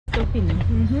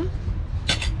happening.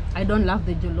 I don't love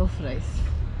the jollof rice.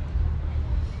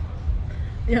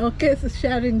 Yeah, okay, so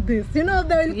sharing this. You know,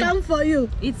 they will come for you.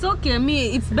 It's okay,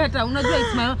 me, it's better.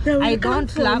 It's my I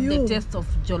don't love the taste of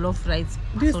jollof rice.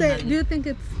 Do you think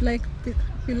it's like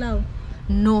pilau?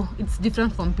 No, it's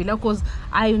different from pilau because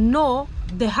I know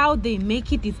how they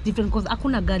make it is different because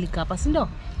akuna garlic hapa, sindo?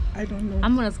 I don't know.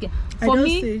 I'm gonna scare. For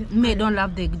me, I don't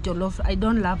love the jollof. I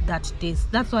don't love that taste.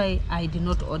 That's why I did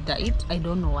not order it. I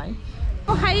don't know why.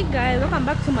 Oh, hi guys, welcome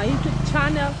back to my YouTube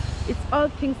channel. It's all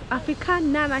things Africa.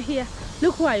 Nana here.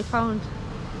 Look who I found.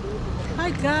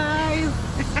 Hi guys,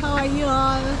 how are you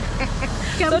all?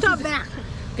 Kemto back.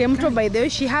 Kemto, by the way,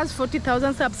 she has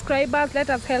 40,000 subscribers. Let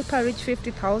us help her reach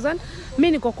 50,000.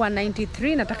 Mi niko kwa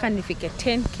 93, nataka nifike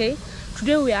 10k.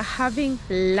 Today we are having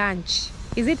lunch.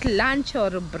 Is it lunch or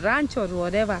brunch or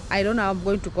whatever? I don't know how I'm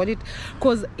going to call it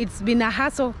because it's been a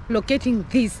hassle locating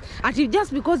this.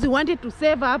 Just because you wanted to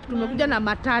save up, tumekuja na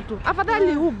matatu.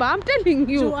 Afadhali Uber, I'm telling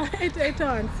you.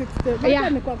 Yeah.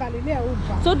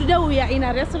 So today we are in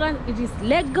a restaurant. It is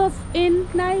Lagos in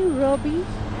Nairobi.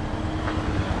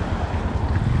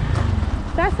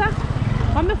 Sasa,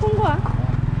 wamefungua?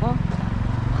 Oh.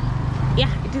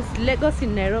 Yeah, it is Lagos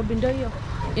in Nairobi. Ndio hiyo.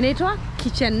 Inaitwa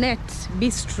Kitchennete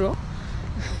Bistro.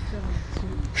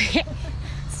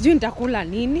 Sijui nitakula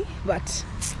nini, but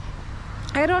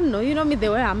I don't know. You know me the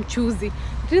way I'm choosy.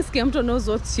 At least Kemto knows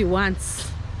what she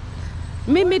wants.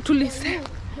 Mimi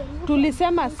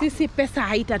tulisema sisi pesa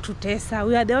haitatutesa.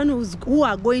 We are the ones who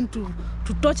are going to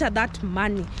torture that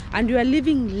money, and we are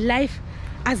living life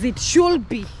as it should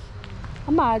be.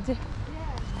 Ama aje?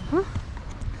 Huh?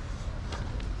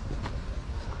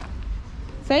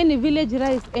 Say ni village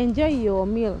rice, enjoy your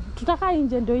meal. Tutaka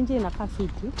nje ndio nje inakaa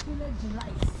fiti. Village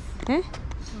rice. Eh?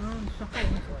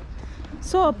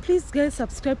 So please guys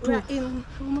subscribe to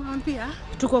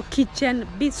tuko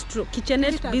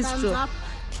Kitchennete Bistro.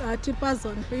 Tippers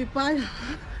on PayPal.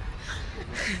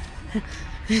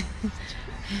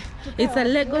 It's a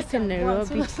Lagos in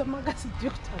Nairobi.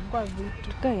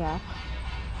 Tukaya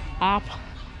hapa.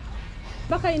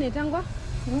 Baka inetangwa?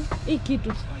 Hii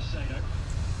kitu.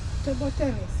 Table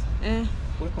tennis.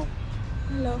 Welcome.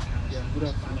 Hello. Yeah, good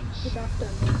afternoon. Good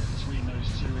afternoon.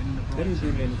 Let me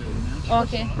do many things.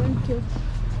 Okay. Thank you.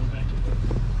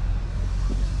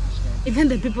 Even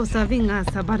the people serving us,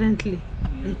 apparently,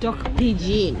 they talk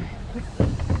pidgin.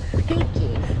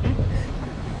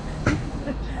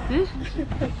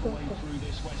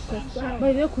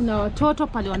 By the way, kuna watoto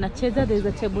pale wanacheza. There's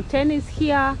a table tennis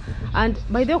here, and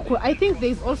by the way, I think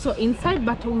there's also inside,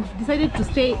 but we've decided to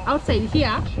stay outside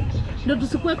here. No, to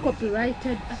support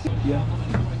copyrighted. Yeah.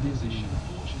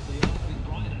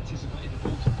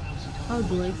 How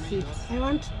do I see it? I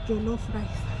want jollof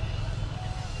rice.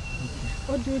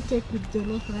 What do you take with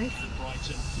jollof rice?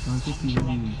 You can take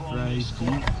maybe fried beef.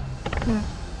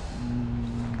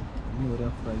 Any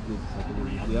other fried beef.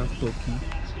 We have turkey.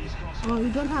 Oh,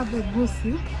 you don't have the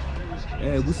goosey?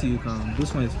 Goosey you can.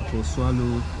 This one is for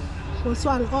swallow. For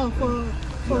swallow? Oh,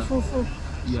 for fufu.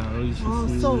 Yeah,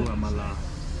 fufu, so amala,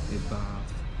 eba.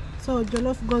 So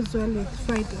jollof goes well with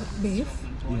fried beef?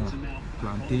 Yeah,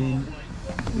 plantain.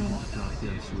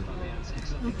 Plantain soup.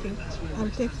 Okay,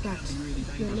 I'll take that.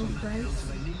 Jollof rice.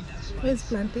 Where's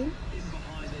plantain?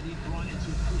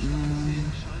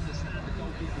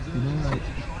 You know, like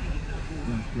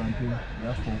plantain, you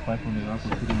have for 500, you have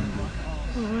for 300.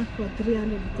 Oh, I want for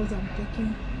 300 because I'm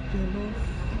taking jollof.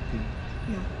 Okay.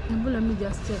 Yeah. Let me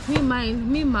just check.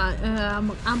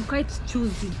 I'm quite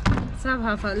choosy. So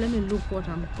let me look what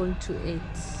I'm going to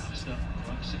eat.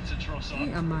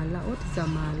 Hey, amala. What is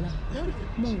amala?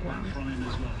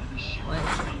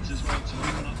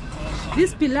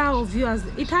 This pilau of yours,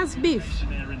 it has beef.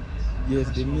 Yes,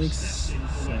 they mix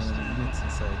meat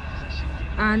inside.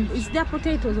 And is there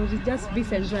potatoes or is it just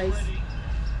beef and rice?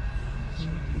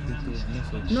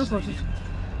 Potatoes, no potato.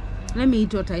 Let me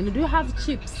eat what I know. Do you have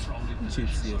chips?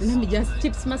 Chips, yes. Let me just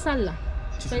chips masala.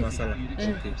 Chips masala.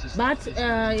 Okay. But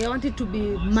I want it to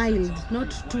be mild,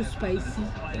 not too spicy.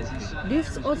 Okay. Do you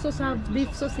also serve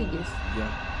beef sausages?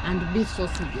 Yeah. And beef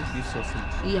sausages? Beef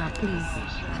sausage. Yeah, please.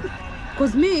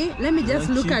 Because me, let me just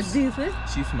look at this.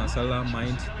 Chief masala,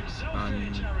 mind,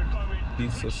 and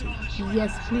beef sausage.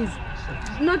 Yes, please.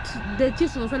 Not the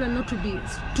chips masala, not to be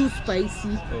too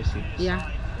spicy. Okay. Yeah.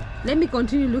 Let me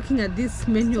continue looking at this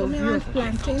menu So of we yours. want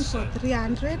plantain for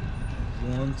 300.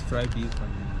 You want fried beef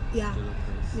and Yeah.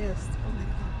 Yes.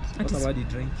 What about the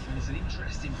drink?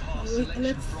 Wait,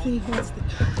 let's see what's the.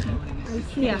 I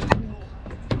see. Yeah.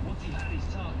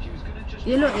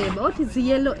 Yellow eba. What is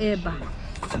yellow eba?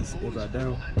 It's over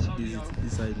there.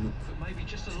 This side look.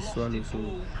 Swallow so.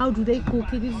 How do they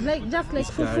cook it? It's like just like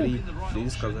fufu. Gari. They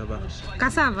use cassava.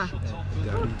 Cassava.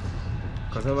 Gari.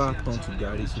 Cassava turned to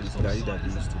gari, so it's gari that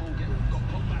they used to.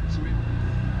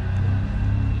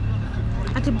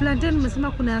 Ati plantain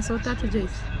umesema kuna ya tatu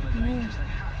Joyce?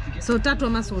 So tatu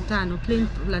ama so tano. Plain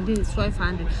plantain is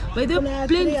 500. By the way,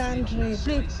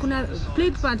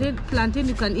 plain plantain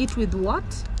you can eat with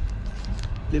what?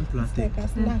 Plain plantain.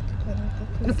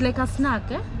 It's like a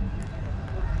snack, eh?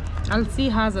 I'll see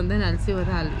hers and then I'll see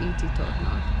whether I'll eat it or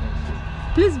not.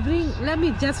 Please let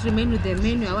me just remain with the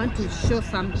menu. I want to show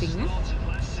something, eh?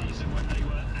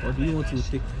 Or do you want to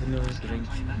take drink?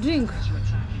 Drink.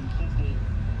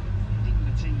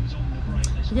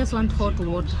 I just want hot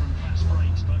water.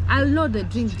 I'll load the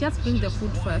drink. Just bring the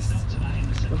food first.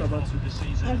 What about you?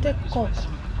 I'll take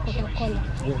Coca-Cola.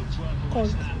 Yeah.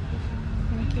 Cold.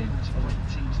 Thank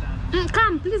you.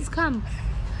 Come, please come.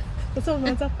 So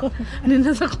much cold.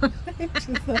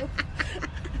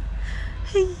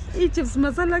 Hii chips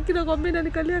masala kina kombina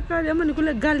nikalia kali ama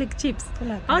nikule garlic chips.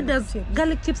 How does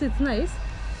garlic chips? It's nice.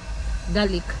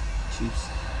 Garlic Chips.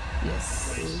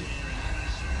 yes.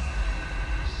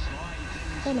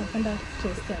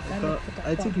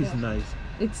 I think it's nice.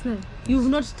 It's nice. You've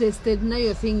not tasted, now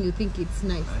you're saying you think it's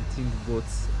nice. I think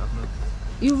both have not.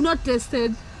 You've not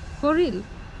tasted? For real?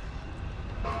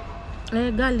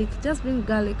 Garlic, just bring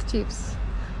garlic chips.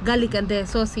 Garlic and the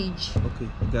sausage. Okay,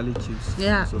 garlic chips.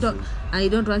 Yeah, I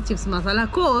don't want chips masala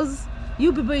cause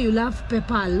you people, you love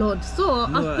pepper a lot. So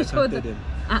No, I can't tell them.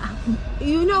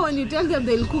 You know when you tell them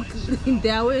they'll cook in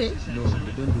their way. No,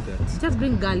 they don't do that. Just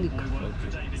bring garlic.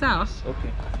 Okay. Sawa?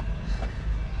 Okay.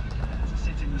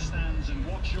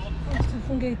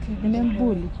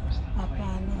 Nimembuli.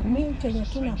 Hapana, mimi chenye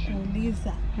tu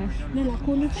nakuuliza.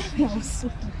 Ninakuuliza na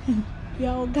usu.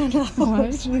 Ya ogana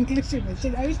English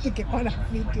imechanganya. I wish tukikuwa na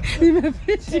video.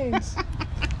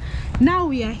 Now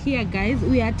we are here, guys.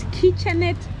 We are at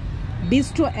Kitchennete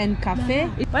Bistro and Cafe.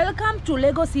 Welcome to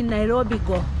Lagos in Nairobi.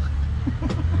 Go.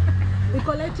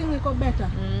 Iko lighting iko better.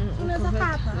 Unaweza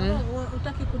kata.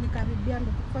 Utaki kunikaribia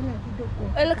ndo kufanya video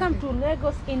kwa. Welcome to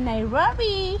Lagos in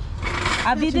Nairobi.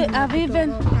 I've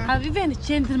even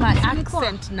changed my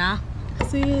accent now.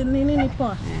 Si nini ni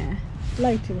poa?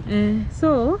 Lighting.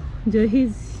 So, ndio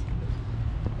hizi.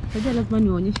 Sasa lazima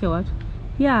nionyeshe watu.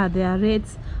 Yeah, there are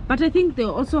rates. But I think they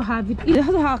also have it. They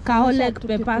also have cow leg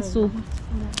pepper soup.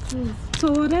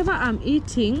 So whatever I'm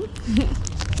eating,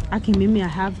 okay, maybe I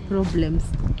have problems.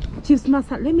 Chips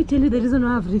masala. Let me tell you the reason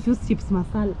why I've refused chips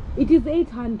masala. It is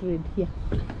 800 here.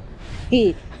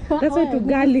 Hey, that's why to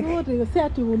garlic.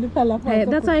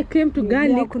 That's why I came to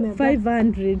garlic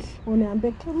 500.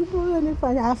 Uniambia mtu huyo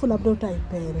nifanya afu labda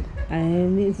utaipenda.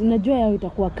 Unajua yao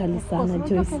itakuwa kali sana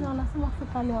Joyce. Wanasema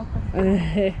kali wako.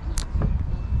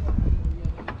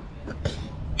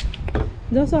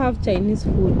 They also have Chinese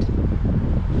food.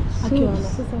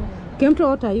 Kemto,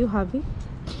 what are you having?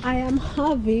 I am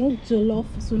having jollof.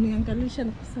 Suniangalisha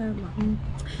na kusema.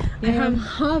 I am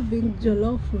having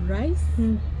jollof rice.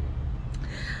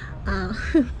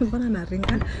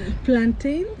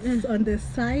 Plantains on the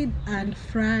side and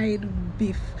fried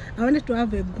beef. I wanted to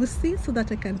have a goosey so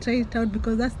that I can try it out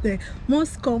because that's the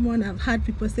most common. I've heard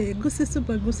people say goosey soup,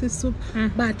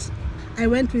 but I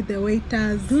went with the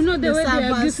waiters. Do you know the way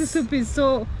their goosey soup is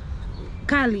so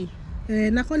curly?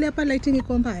 Nakoli hapa lighting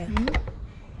iko mbaya.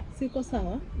 Siko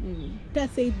sawa. They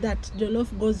say that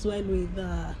jollof goes well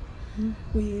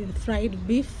with fried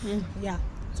beef. Yeah.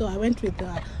 So I went with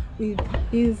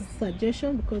his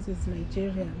suggestion because it's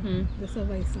Nigerian. The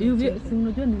server is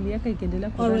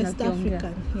Nigerian. Or West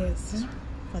African, yes.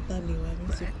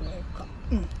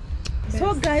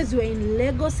 So guys, we're in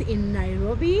Lagos in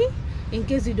Nairobi. In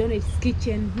case you don't know, it's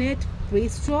Kitchennete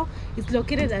Bistro. It's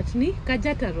located at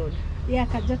Kajata Road. Yeah,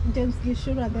 Kajata, James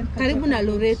Gichuru, and then karibu na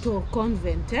Loreto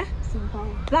Convent, eh?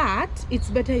 But it's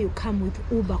better you come with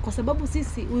Uber kwa sababu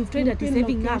sisi we've tried at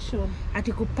saving up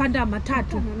ati kupanda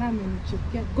matatu.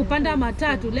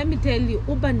 Let me tell you,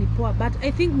 Uber ni poa, but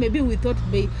I think maybe we thought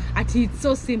it's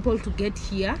so simple to get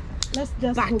here. Let's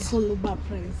just Google Uber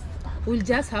price. We'll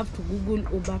just have to Google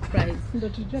Uber price.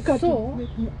 So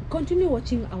continue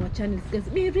watching our channels, guys.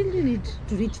 We really need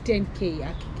to reach 10k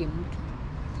akikimutu.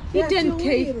 Yes,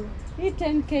 10k.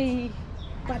 10k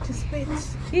participate.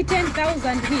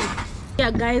 10,000 here.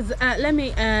 Yeah guys, let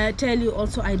me tell you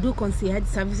also, I do concierge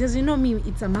services. You know me,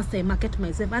 it's a must. I market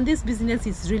myself, and this business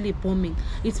is really booming.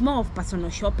 It's more of personal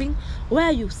shopping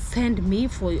where you send me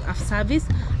for a service,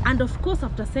 and of course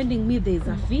after sending me there is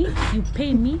a fee. You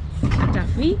pay me at a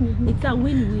fee. It's a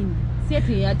win-win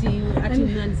si ati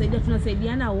mnanisaidia,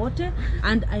 tunasaidiana wote,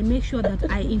 and I make sure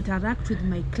that I interact with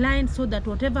my clients so that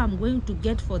whatever I'm going to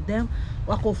get for them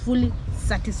wako fully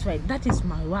satisfied. That is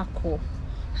my work.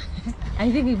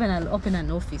 I think even I'll open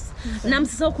an office. Na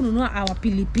msisahau kununua our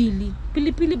pilipili.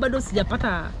 Pilipili bado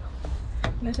sijapata.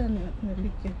 Leta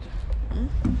nipike.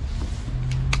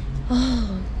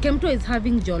 Kemto is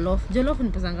having jollof. Jollof ni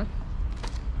pesa ngapi?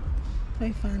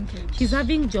 500. She's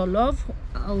having jollof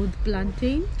with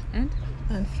plantain and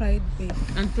fried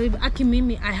beef. And fried. Aki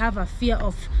mimi, I have a fear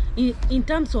of in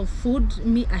terms of food.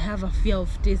 Me, I have a fear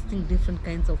of tasting different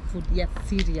kinds of food. Yes,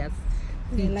 serious.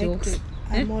 Like jokes.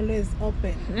 I'm always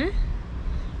open.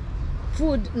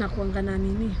 Food na kuangana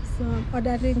nini? So I'm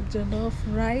ordering jollof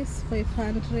rice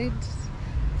 500,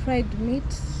 fried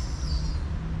meat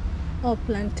or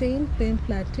plain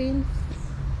plantain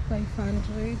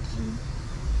 500,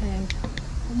 and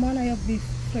mwana ya beef,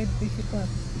 fried beef iko.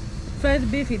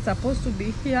 Fried beef is supposed to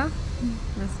be here.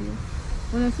 Nasi.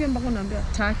 Unafia mpaka unaambia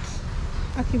turkey.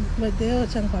 Aki badeo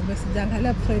chankwambia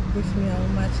sijaangalia fried beef ni how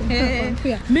much.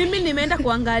 Mimi nimeenda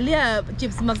kuangalia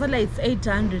chips masala, it's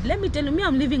 800. Let me tell you, me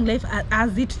I'm living life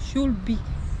as it should be.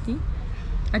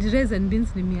 At rice and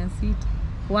beans ni 600.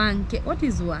 Wanke. What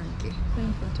is wanke?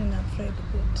 Fried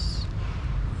beef.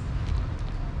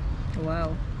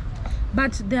 Wow.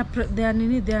 But they are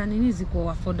nini ziko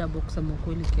affordable kusema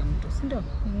kweli kwa mtu, si ndio?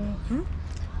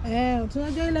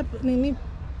 Tunajua ile nini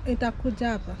itakuja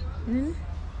hapa.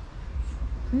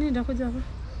 Nini itakuja hapa?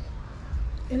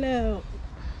 Ile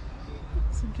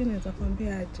sijui naweza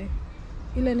kuambia aje.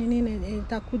 Ile nini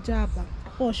itakuja hapa,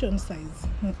 portion size.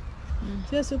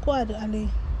 Sio siku ali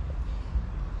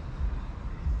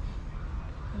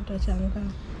utachanga.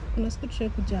 Kuna siku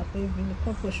tushakuja hapa hivi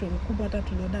ni portion kubwa, hata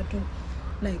tulioda tu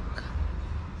like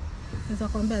naweza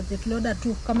kuambia tulioda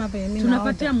tu kama vile mimi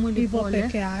tunapatia mwili pole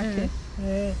peke yake.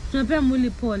 Tunapea mwili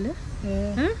pole.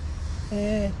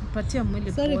 Patia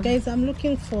mwili pole. Sorry guys, I'm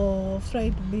looking for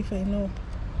fried beef. I know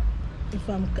if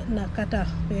I'm nakata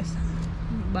pesa.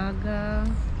 Burger,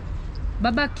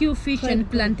 barbecue fish fried and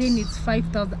plantain, it's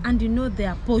 5,000, and you know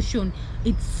their portion,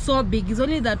 it's so big. It's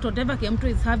only that whatever Kemto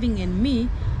is having and me,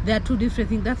 they are two different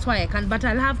things. That's why I can, but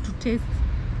I'll have to taste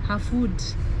her food.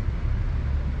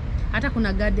 Hata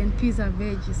kuna garden pizza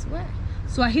veggies. Where?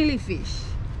 Swahili fish,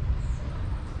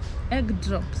 egg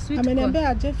drop, sweet corn. Ameniambia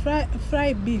aje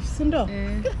fry beef, si ndo?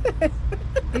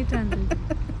 800.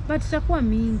 But itakuwa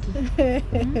mingi.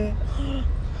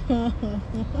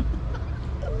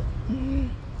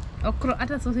 Okro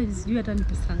hata sausages sijui hata ni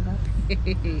pesa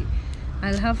ngapi.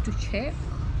 I'll have to check.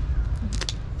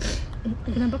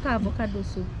 Kuna mpaka avocado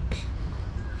soup.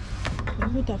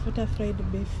 Nitafuta fried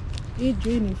beef. Hii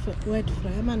juu ni wet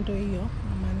fry ama ndo hiyo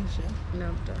maanisha.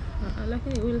 Labda.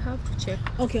 Lakini we'll have to check.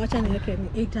 Okay, acha niweke ni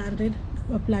 800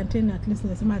 plantain, at least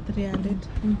nasema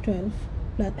 312.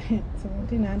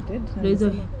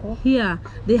 1700. Here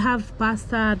they have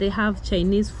pasta, they have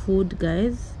Chinese food,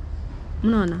 guys.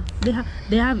 Mnaona?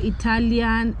 They have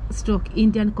Italian stock,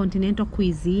 Indian continental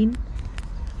cuisine.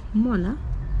 Mona?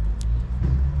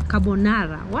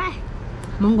 Carbonara. Why?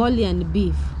 Mongolian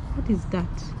beef. What is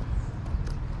that?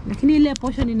 Lakini ile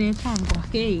portion inaekangwa.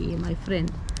 Hey, my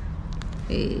friend.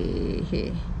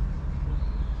 Hey.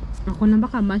 Nakona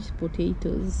mpaka mashed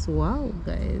potatoes. Wow,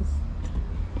 guys.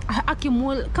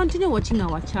 Akimul, continue watching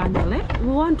our channel. We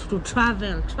want to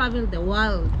travel the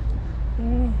world.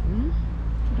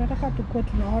 Tunataka tukue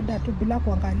tunaorder tu bila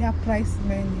kuangalia price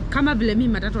menu. Kama vile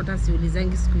mimi matatu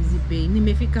atasiulizangi siku hizi bei.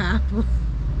 Nimefika hapo.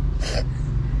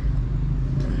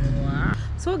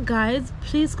 So guys,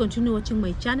 please continue watching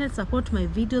my channel. Support my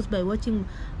videos by watching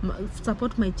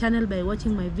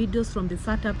my videos from the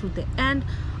start up to the end.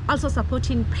 Also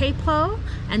supporting PayPal,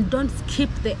 and don't skip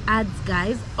the ads,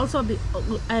 guys. Also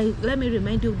let me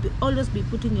remind you, always be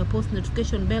putting your post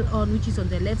notification bell on, which is on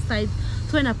the left side,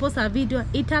 so when I post a video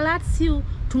it alerts you.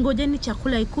 Tungojeni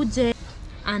chakula ikuje.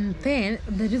 And then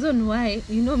the reason why,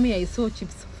 you know me, I saw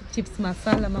chips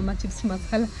masala, mama chips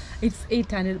masala, it's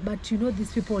 800, but you know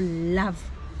these people love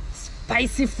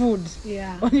spicy food.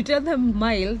 Yeah. When you tell them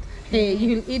mild, hey,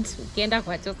 you'll eat kenda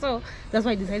kwacho. So that's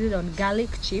why I decided on garlic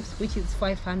chips, which is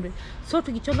 500. So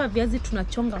tukichonga viazi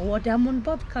tunachonga wote. I'm on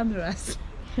both cameras.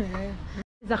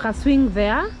 There's a swing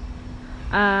there.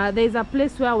 There's a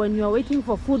place where when you are waiting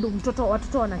for food, watoto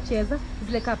wanacheza.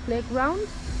 It's like a playground.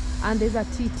 And there's a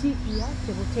TT here,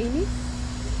 table tennis.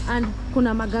 And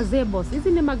kuna magazebos.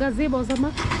 Hizi ni magazebos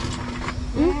ama?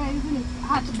 Isn't it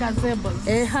hot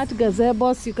gazebos? Hot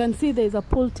gazebos. You can see there's a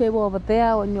pool table over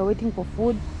there when you're waiting for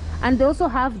food. And they also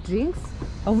have drinks,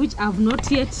 of which I've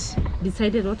not yet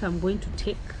decided what I'm going to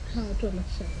take.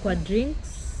 Kwa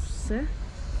drinks.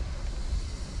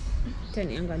 Acha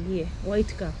niangalie.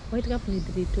 White cup ni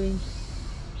 320.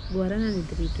 Guarana ni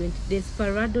 320.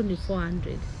 Desperado ni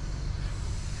 400.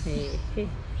 Hey.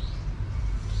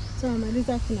 So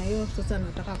amaliza kuna hiyo sasa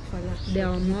nataka kufanya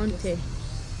Del Monte.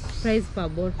 Price per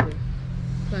bottle.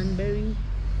 Cranberry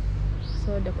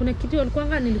soda. Kuna kitu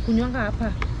walikuanga nilikunywanga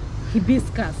hapa.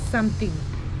 Hibiscus something.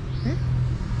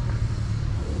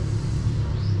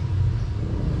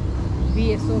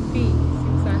 VSOP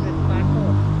 600 per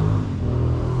hot.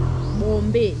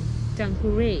 Bombay,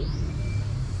 Tanqueray.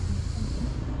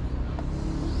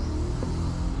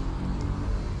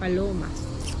 Paloma.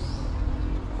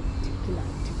 Tequila.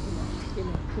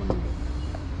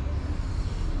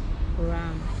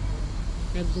 Ram.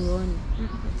 Negroni.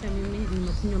 Acha mimi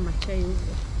nimekunywa machai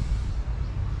huko.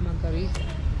 Margarita.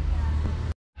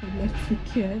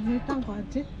 Umefikia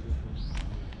zitangoje?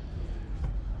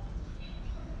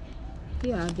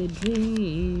 Here are the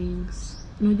drinks.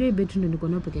 Unajua hii betu ndio niko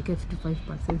nayo peke yake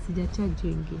 55%. Sijacharge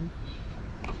wengine.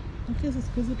 Okay,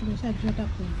 siku hizi tumeshajua hata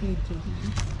kuvideo.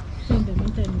 Ndio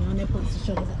mimi nione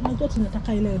position. Unajua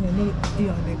tunataka ile nini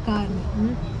ionekane.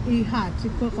 Hii hat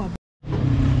iko kwa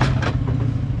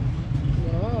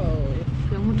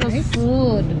Nice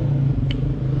food.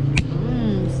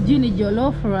 Sijui ni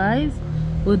jollof rice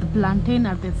with plantain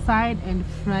at the side and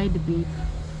fried beef.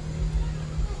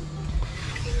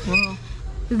 Wow.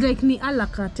 It's like ni a la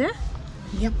carte.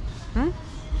 Yep.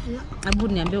 Abu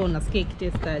niambie unasikia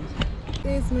kitestaje.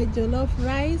 This is my jollof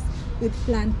rice with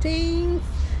plantains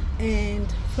and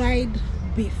fried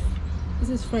beef. This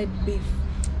is fried beef.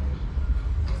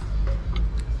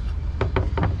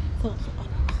 So,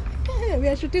 we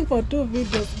are shooting for 2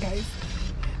 videos, guys.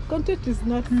 Content is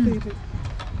not serious.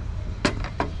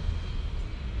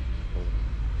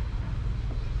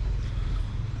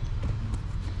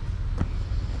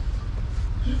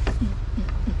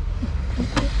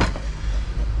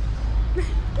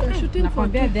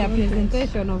 Compare their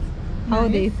presentation of how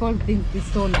they fold things is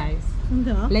so nice.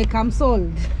 No. Like I'm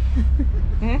sold.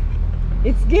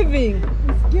 It's giving.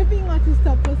 It's giving what it's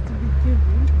supposed to be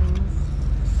giving.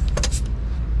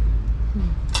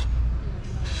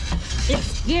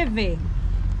 It's giving.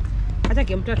 Acha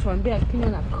kimtoa tuambie akinywa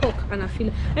na coke ana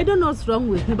feel. I don't know what's wrong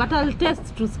with me, but I'll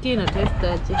test to skin and test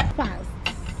that Fast.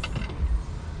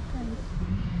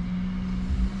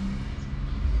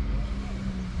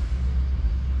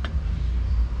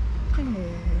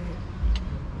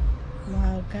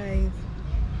 Wow, guys,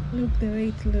 look the way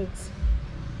it looks.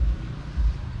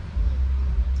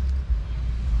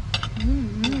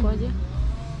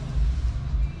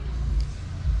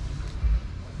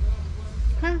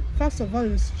 First of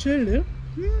all, it's chili.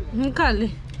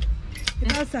 Mkali.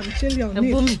 It has some chili on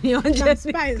it. Some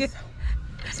spice.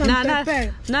 Some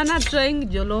pepper. Nana trying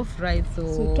jollof rice.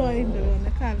 So try the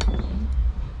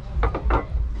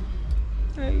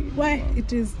why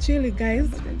it is chili, guys.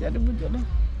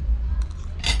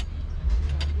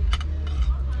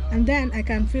 And then I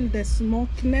can feel the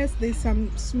smokiness. There's some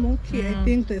smoky. I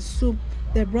think the soup,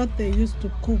 the broth they used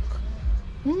to cook.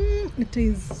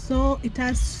 It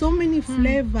has so many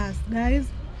flavors, guys.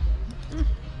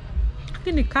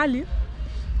 Kini kali.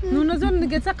 Unajua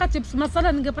ningetaka chips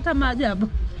masala ningepata maajabu.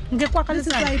 Ningekuwa kali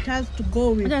sana. This is why it has to go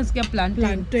with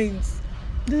plantains.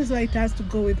 This is why it has to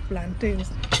go with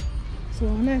plantains. So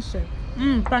honest.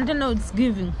 Plantain now it's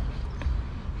giving.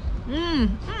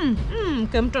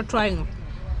 Came to trying.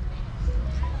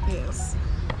 Yes.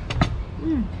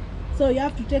 So you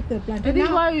have to take the plantain. I think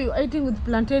why you eating with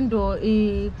plantain do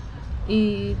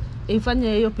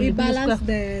ifanye hiyo pilipili. Balance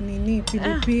the nini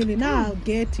pilipili. Now I'll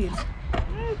get it.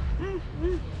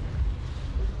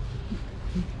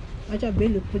 Acha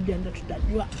beli kuja ndo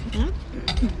tutajua.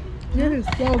 This is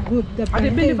so good. The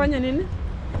plantain. Beli fanya nini?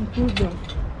 Kuja.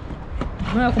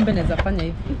 Mwa kumbe naweza fanya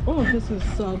hivi. Oh, this is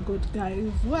so good,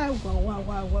 guys. Wow.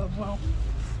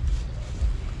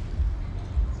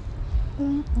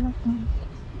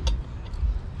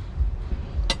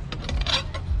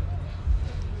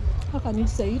 How can you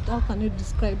say it? How can you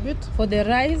describe it? For the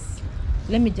rice,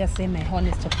 let me just say my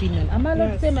honest opinion. Am I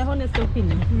allowed to say my honest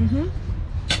opinion?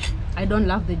 I don't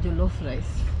love the jollof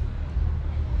rice.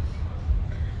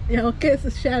 Yeah, okay, so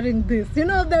sharing this. You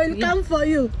know, they will come for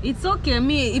you. It's okay,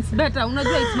 me, it's better.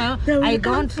 Unajua, it's my I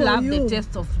don't love the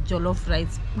taste of jollof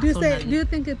rice. Do you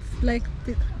think it's like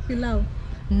pilau?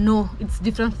 No, it's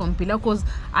different from pilau because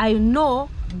I know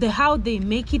how they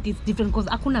make it is different because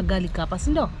akuna garlic hapa,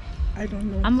 si ndio? I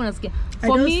don't know. I'm gonna scare.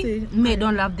 For me, I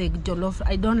don't love the jollof.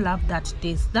 I don't love that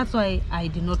taste. That's why I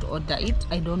did not order it.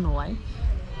 I don't know why.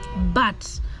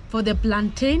 But for the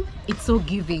plantain, it's so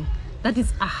giving. that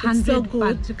is It's so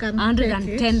good. You can take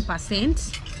it.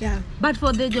 110%. Yeah. But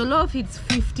for the jollof, it's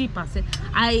 50%.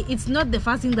 It's not the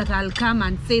first thing that I'll come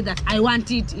and say that I want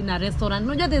it in a restaurant.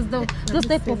 No, there's those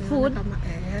type of food.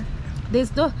 There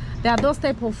are those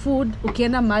type of food.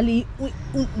 Ukienda mali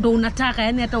ndo unataka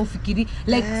yani hata ufikiri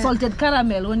like salted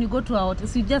caramel. When you go to a hotel,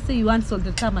 so you just say you want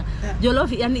salted caramel.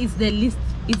 Jollof yani is the list.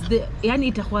 It's the yani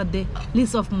itakuwa the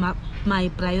list of my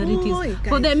priorities.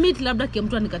 For the meat, labda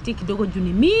mtu anikatie kidogo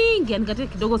juni mingi, anikatie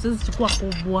kidogo sisi chukua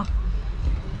kubwa.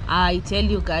 I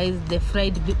tell you guys, the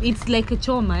fried beef, it's like a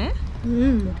choma, eh?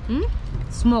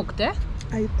 Smoked, eh?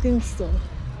 I think so.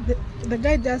 The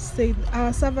guy just said,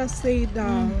 our server said,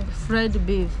 fried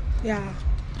beef. Yeah.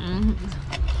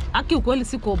 Aki ukweli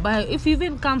siko bayo. If you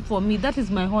even come for me, that is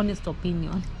my honest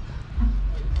opinion.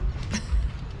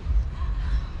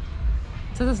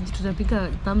 Sasa sijui tutapika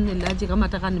thumbnail aje kama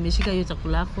nataka nimeshika hiyo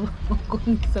chakula yako.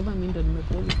 Nikisema mimi ndo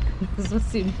nimekula. So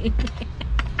si mimi.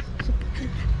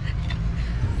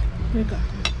 Mika.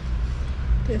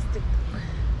 Taste it.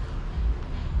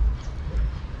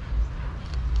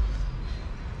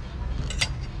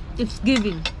 It's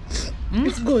giving.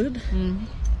 It's good.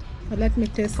 But let me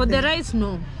taste For the rice,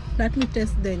 no. Let me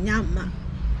taste the nyama.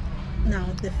 Now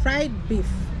the fried beef.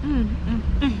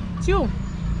 Chew.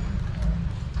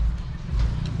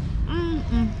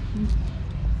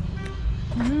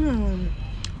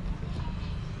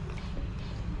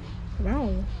 Wow.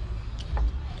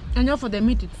 And now for the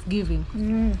meat, it's giving.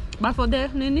 But for the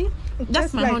nini,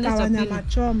 that's my honest opinion. Nyama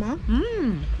choma.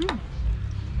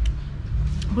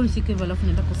 Mbona sike hivyo alafu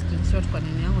naenda kuskrinshot kwa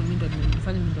nini yangu mimi ndo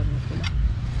nimefanya mimi ndo nimekula.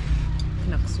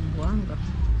 Inakusumbuanga.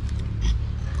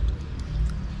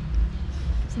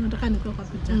 Sasa nataka nikuwe kwa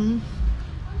picha.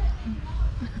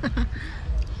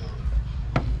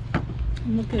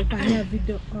 Fanya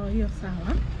video hiyo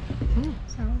sawa.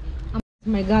 Sawa.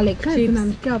 My garlic chips.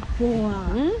 Zinanukia poa.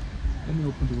 Let me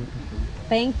open the water for you.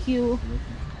 Thank you.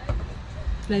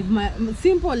 Like my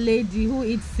simple lady who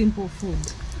eats simple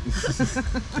food.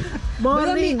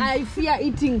 Boring. I fear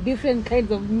eating different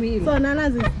kinds of meals. So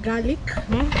Nana's is garlic,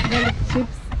 garlic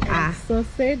chips, and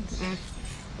sausage.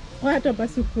 What about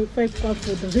sifai kwa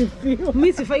food review?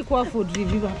 Me sifai kwa food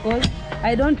review because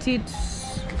I don't eat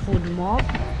food more.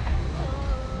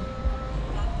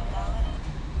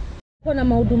 Kuna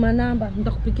mahuduma namba,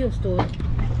 nitakupigia story.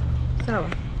 Sawa.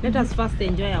 Let us first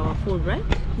enjoy our food, right?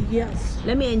 Yes.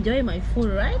 Let me enjoy my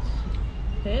food, right?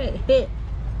 Hey.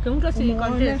 Come to see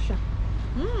contest.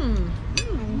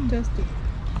 Tasty.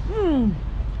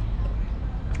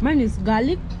 Mine is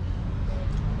garlic.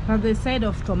 Have the side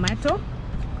of tomato.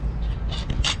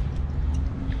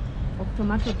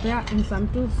 There and some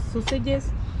 2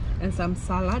 sausages and some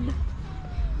salad.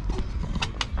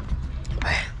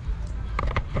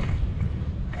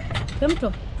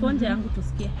 Kemto, tuonje yangu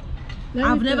tusikie.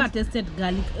 I've never tasted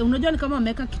garlic. Unajua ni kama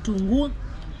wameka kitunguu.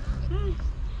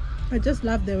 I just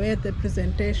love the way the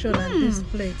presentation and this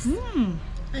place.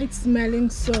 It's smelling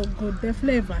so good. The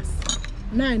flavors.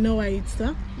 Now I know why it's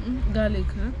garlic,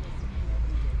 huh?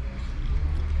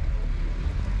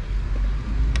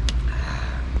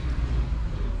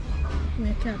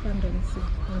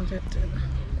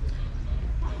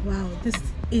 Wow, this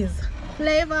is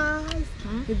flavors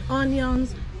with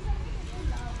onions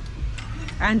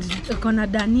and kona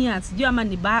dania. Sijui ama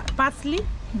ni parsley.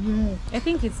 I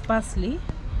think it's parsley.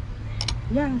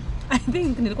 Yeah, I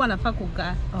think nilikuwa nafaa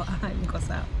kuka. Niko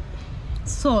sawa.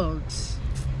 Salt.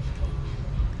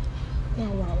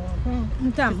 Wow.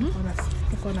 Mtamu.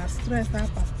 Uko na stress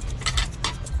hapa.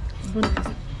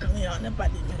 Nione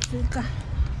padi nimefika.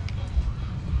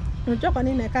 Unajua kwa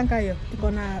nini naekanga hiyo?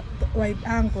 Iko na wide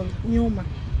angle nyuma.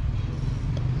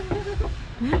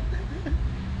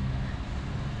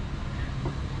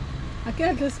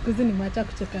 Akiwa tu siku hizi nimeacha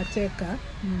kucheka.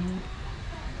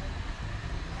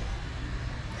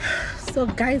 So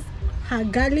guys, her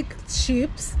garlic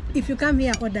chips, if you come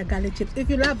here, order garlic chips. If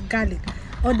you love garlic,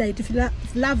 order it. If you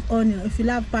love onion, if you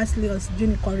love parsley or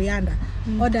coriander,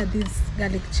 order these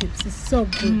garlic chips. It's so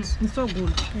good. It's so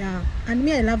good. Yeah. And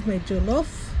me, I love my jollof.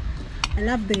 I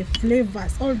love the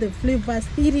flavors. All the flavors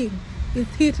hitting.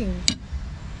 It's hitting.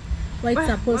 What it's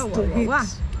supposed to hit.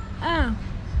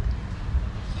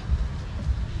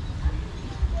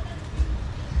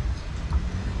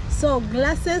 So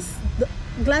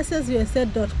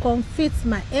glassesusa.com fits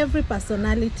my every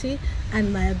personality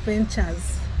and my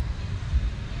adventures.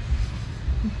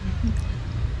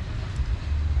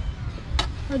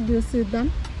 How do you see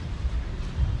them?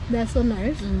 They're so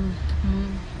nice.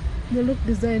 They look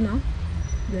designer.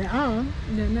 They are.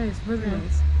 They're nice, very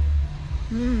nice.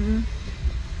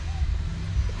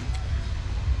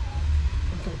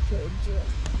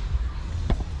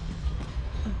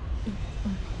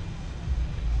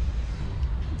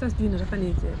 Sasa sijui nataka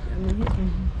nize.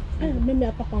 Mimi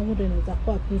hapa kwangu ndio naweza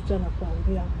kwa picha na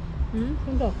kuambia.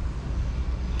 Ndio.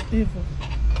 Hivyo.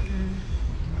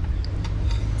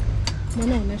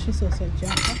 Mwana unashi sausage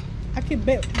hapa.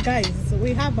 Guys,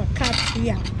 we have a cat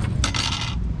here.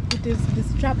 It is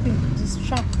distracting.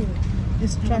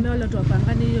 Wale watu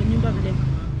wapangani hiyo nyumba vile.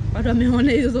 Watu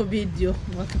wameona hizo video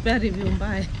wakipea review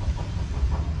mbaya.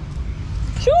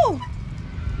 Shoo!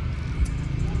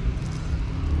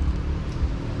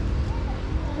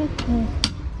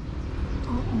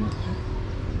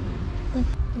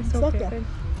 It's okay.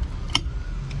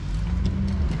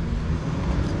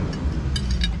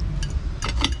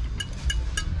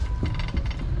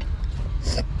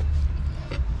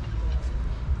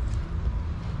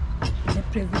 The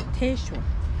presentation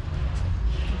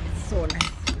is so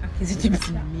nice.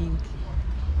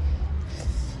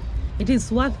 It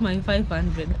is worth my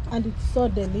 500. And it's so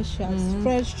delicious.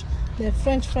 Fresh. The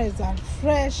French fries are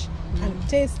fresh and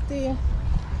tasty.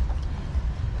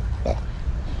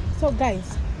 So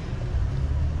guys,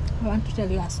 I want to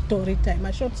tell you a story time,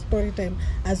 a short story time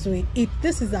as we eat.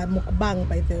 This is a mukbang,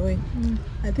 by the way.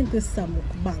 I think this is a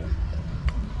mukbang.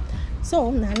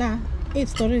 So Nana,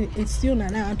 it's you,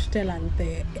 Nana. I want to tell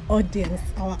the audience,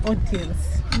 our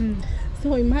audience.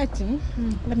 So imagine,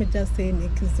 let me just say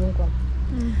Nikizungu.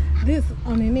 This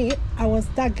on me, I was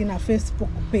tagged in a Facebook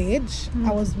page.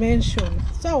 I was mentioned,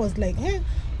 so I was like, hey,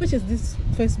 which is this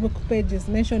Facebook page is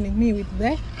mentioning me with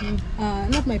the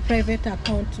not my private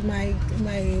account, my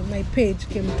page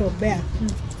Kenyan Bear,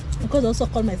 because I also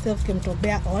call myself Kenyan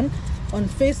Bear on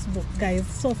Facebook, guys.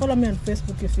 So follow me on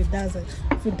Facebook if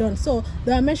you don't. So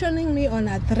they are mentioning me on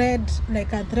a thread,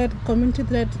 like a thread, community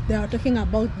thread. They are talking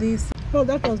about this. So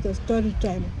that was the story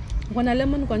time. Kuna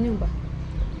lemon kwa nyumba?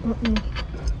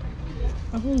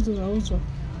 Ahunzu.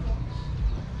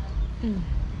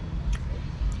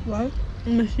 What?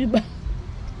 Umeshiba.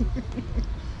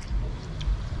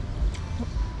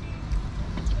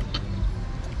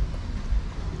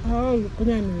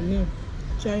 Kuna nini?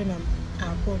 China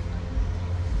hapo.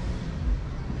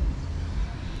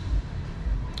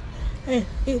 Hey,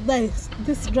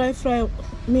 this dry fry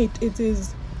meat, it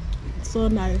is so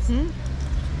nice.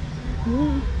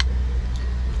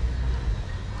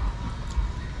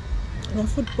 The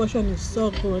food portion is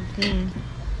so good.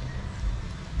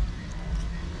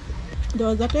 There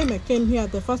was a time I came here,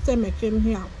 the first time I came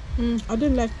here, I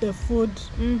didn't like the food.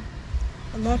 And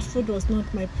that food was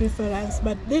not my preference.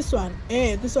 But this one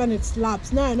it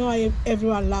slaps. Now I know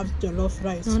everyone loves jollof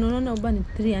rice. No, but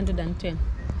 310.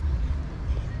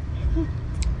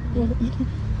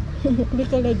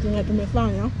 Little dinner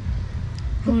tumefanya.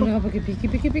 Unaona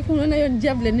pikipiki unaona hiyo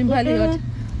jable ni mbali yote.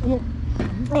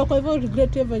 Kwa hivyo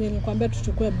regret hiyo venye nikwambia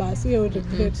tuchukue basi hiyo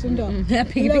regret ndio.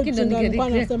 Pikipiki ndio nilikuwa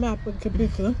nasema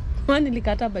pikipiki. Kwani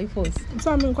nilikata by force.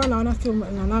 Sasa mimi nilikuwa naona kiu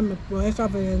na nami kuweka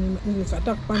venye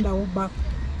nilikata kupanda Uber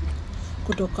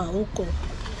kutoka huko.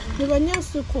 Nilifanya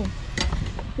siku.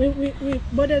 We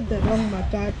boarded the wrong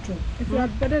matatu. If you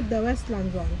had boarded the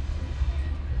Westland one.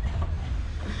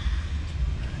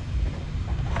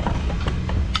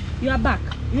 You are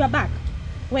back.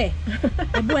 Where?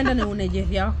 Hebu enda na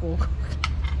unejevi yako.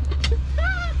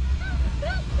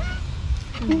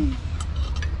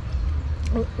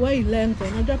 Where you learn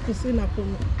from? I just to see na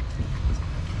from.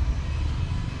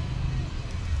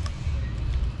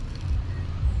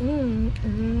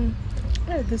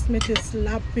 Hey, this meat is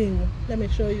slapping. Let me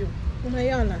show you.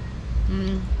 Unaiona?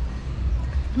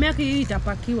 Meki hii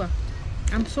itapakiwa.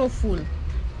 I'm so full.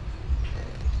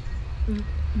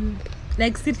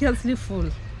 Like seriously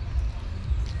full.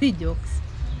 Big jokes.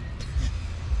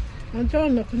 I'm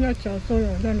trying to connect your phone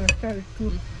and then I start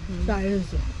to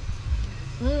size.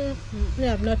 We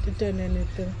have not eaten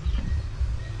anything.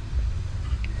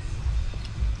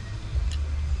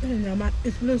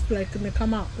 It looks like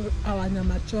Nekama our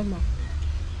nyama choma.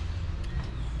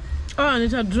 Oh, and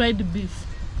it's a dried beef.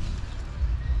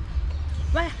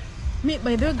 But me,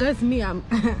 by the way, guys,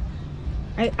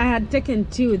 I had taken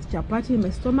tea with chapati. My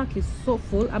stomach is so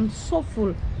full. I'm so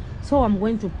full. So I'm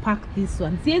going to pack this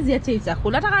one. Siwezi acha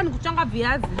chakula. Nataka nikuchonga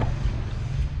viazi.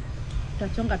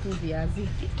 Tutachonga tu viazi.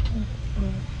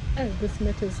 This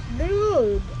meat is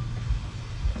good.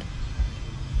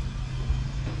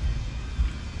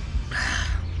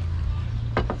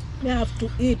 I have to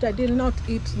eat. I did not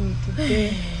eat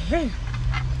today.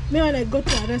 Me when I go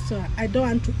to a restaurant, I don't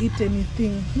want to eat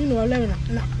anything. You know,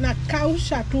 na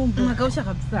kausha tumbo. Nakausha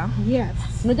kabisa. Yes.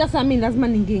 Unajua sasa mimi lazima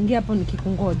ningeingia hapo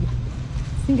nikikungoja.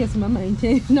 Singesimama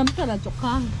nje. Na mtu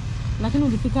anachokanga. Lakini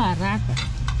ulifika haraka.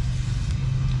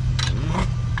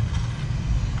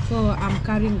 So I'm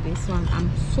carrying this one.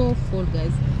 I'm so full,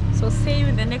 guys. So see you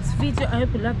in the next video. I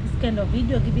hope you love this kind of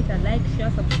video. Give it a like, share,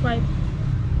 subscribe,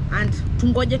 and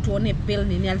tungoje tuone bill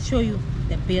nini. I'll show you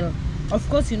the bill. Of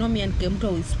course, you know me and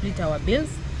Kemto will split our bills.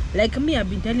 Like me, I've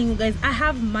been telling you guys, I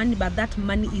have money, but that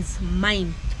money is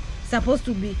mine. Supposed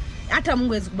to be hata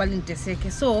Mungu ezikubali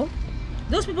niteseke. So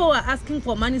those people who are asking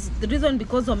for money, the reason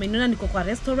because wameniona niko kwa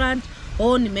restaurant,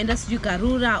 oh nimeenda sijui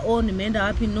Karura, oh nimeenda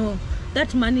wapi. No,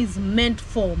 that money is meant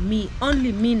for me,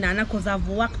 only me Nana, because I've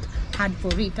worked hard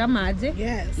for it.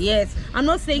 Yes, I'm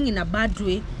not saying in a bad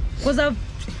way, because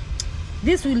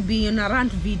this will be in a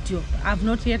rant video. I've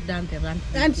not yet done the rant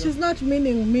video. And she's not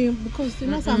meaning me, because you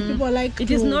know some people like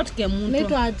it is not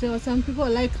Kemunto. Some people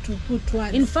like to put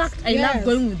words. In fact, I love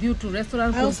going with you to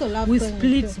restaurants. I also love we going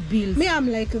split with you. bills. Me, I'm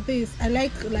like this. I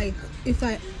like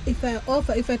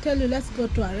if I tell you let's go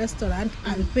to a restaurant,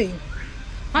 I'll pay.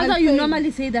 How you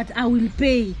normally say that I will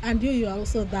pay, and you are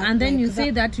also that, and then like you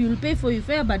say that you'll pay for your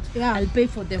fare, but I'll pay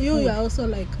for the food. You are also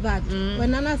like that.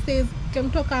 When Nana says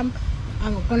come,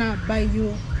 I'm gonna buy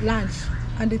you lunch,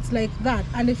 and it's like that.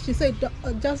 And if she said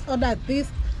just order this,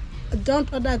 don't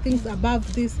order things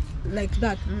above this, like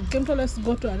that. Kemto, let's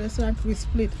go to a restaurant, we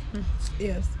split.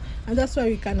 Yes, and that's why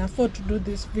we can afford to do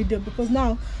this video, because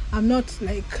now I'm not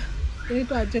like, we need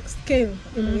to adjust scale,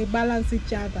 we balance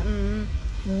each other.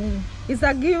 It's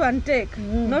a give and take,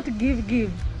 not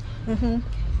give.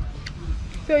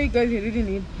 So you guys really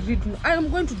need to know. I am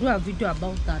going to do a video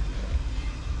about that.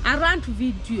 A rant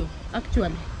video,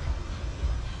 actually.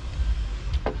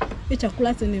 Hii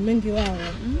chakula ni mengi wao.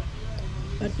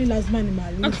 Lakini lazima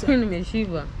nimalize. Actually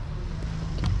nimeshiba.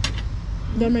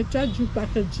 Ndio nimecharge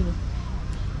packaging.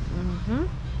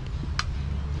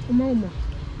 Uma.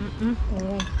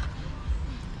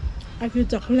 Aki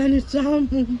chakula ni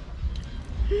tamu.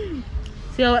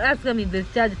 So I ask me the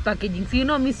charge packaging. So you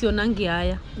know me sionangi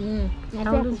haya.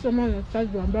 Napenda kusema na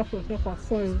charge ambapo kwa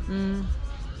foil.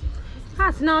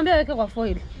 Sinaambia weke kwa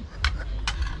foil.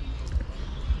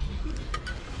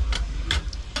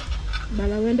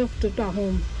 Bala wenda kutoka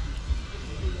home.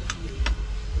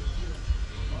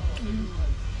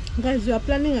 Guys, you are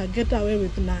planning a getaway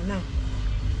with Nana.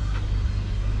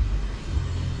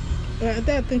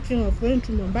 They're thinking of going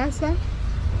to Mombasa,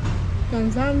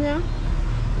 Tanzania,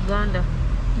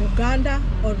 Uganda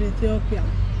or Ethiopia.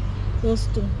 Those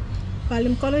two. Pali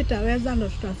mkono itaweza ndo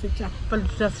tutaficha. Pali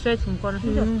tutastretch mkono.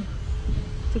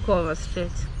 Tuko over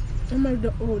stretch.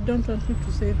 Don't want me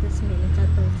to say this no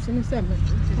nikata. Siniseme.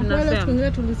 Wale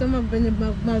twingine tulisema venye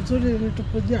mazuri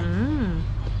nilitukuja.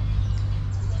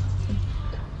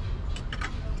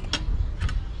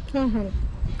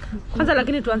 Kwanza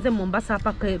lakini tuanze Mombasa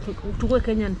hapa tukue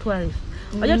Kenyan tourist.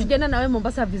 Wacha tukienda na wewe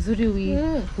Mombasa vizuri,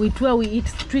 we tour, we eat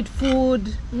street food.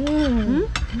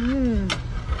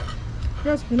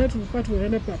 Yes, kuna tulikuwa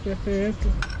tuende kwa pepe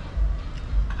yetu.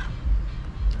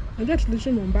 I just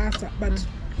live Mombasa, but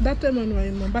that time when we were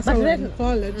in Mombasa, we were in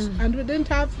college, and we didn't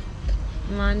have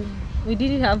we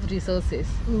didn't have resources.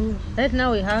 Right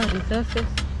now we have resources,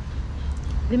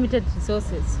 limited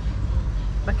resources,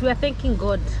 but we are thanking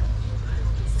God.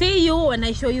 See you when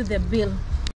I show you the bill.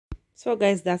 So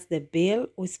guys, that's the bill.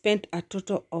 We spent a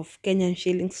total of Kenyan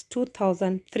shillings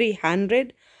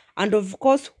 2,300, and of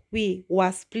course we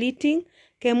were splitting.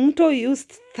 Kemuto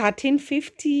used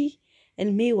 1,350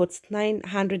 and me was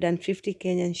 950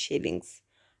 Kenyan shillings.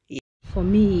 Yeah. For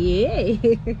me, yeah.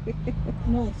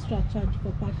 No extra charge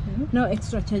for parking. No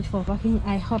extra charge for parking.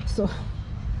 I hope so.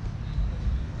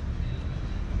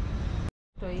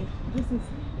 This is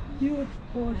huge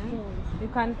portion. You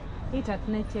can eat at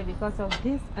night here because of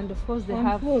this, and of course they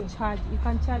have charge. You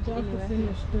can charge anywhere.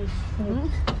 Finish this.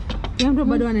 Mtu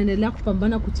bado anaendelea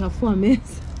kupambana kuchafua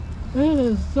mesa. It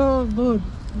is so good.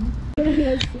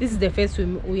 This is the face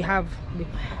we have.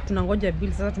 Tunangoja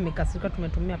bill sasa, tumekasirika,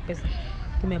 tumetumia pesa,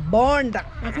 tumebonda.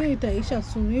 I think itaisha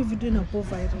soon. Hii video inapo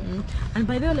viral. And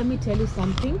by the way, let me tell you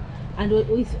something. And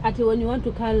when you want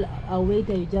to call a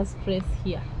waiter, you just press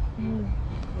here.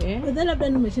 Yeah. But then labda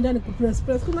nimeshinda press.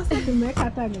 Kuna sasa nimeweka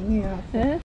hata nini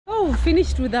hapa. Oh,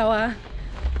 finished with our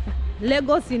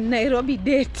Lagos in Nairobi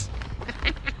date.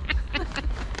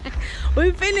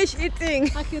 We finished eating.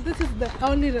 Okay, this is the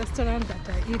only restaurant that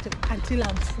I eat until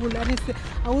I'm full. And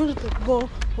I want to go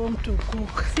home to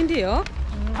cook. Sindio?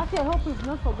 Okay, I hope we've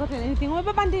not forgotten anything.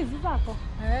 Umebeba ndizi zako?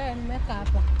 Nimeka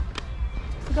hapa.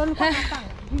 Don't come hapa.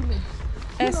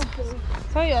 Yes.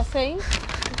 So you're saying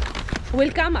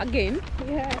we'll come again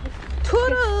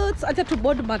Kurut. Acha to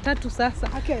board matatu sasa.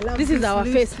 Okay, I love this is our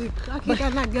lipstick. face. Okay,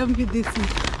 can I give me this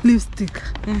lipstick?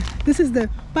 This is the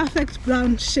perfect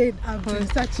brown shade I've been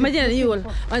searching. Imagine you all.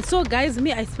 And so guys,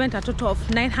 me, I spent a total of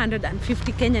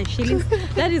 950 Kenyan shillings.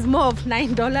 That is more of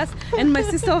 $9. And my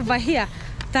sister over here,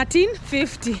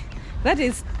 13.50. That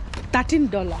is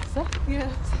 $13. Huh?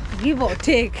 Yes. Give or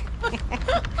take.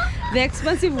 The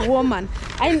expensive woman.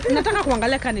 Nataka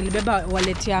kuangalia kama nilibeba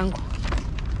wallet yangu.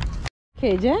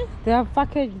 Okay, they have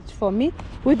packaged for me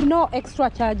with no extra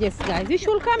charges, guys. You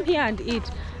should come here and eat.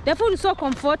 The food is so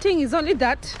comforting. It's only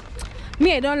that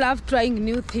me, I don't love trying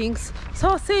new things.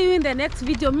 So see you in the next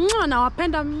video.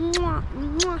 Nawapenda.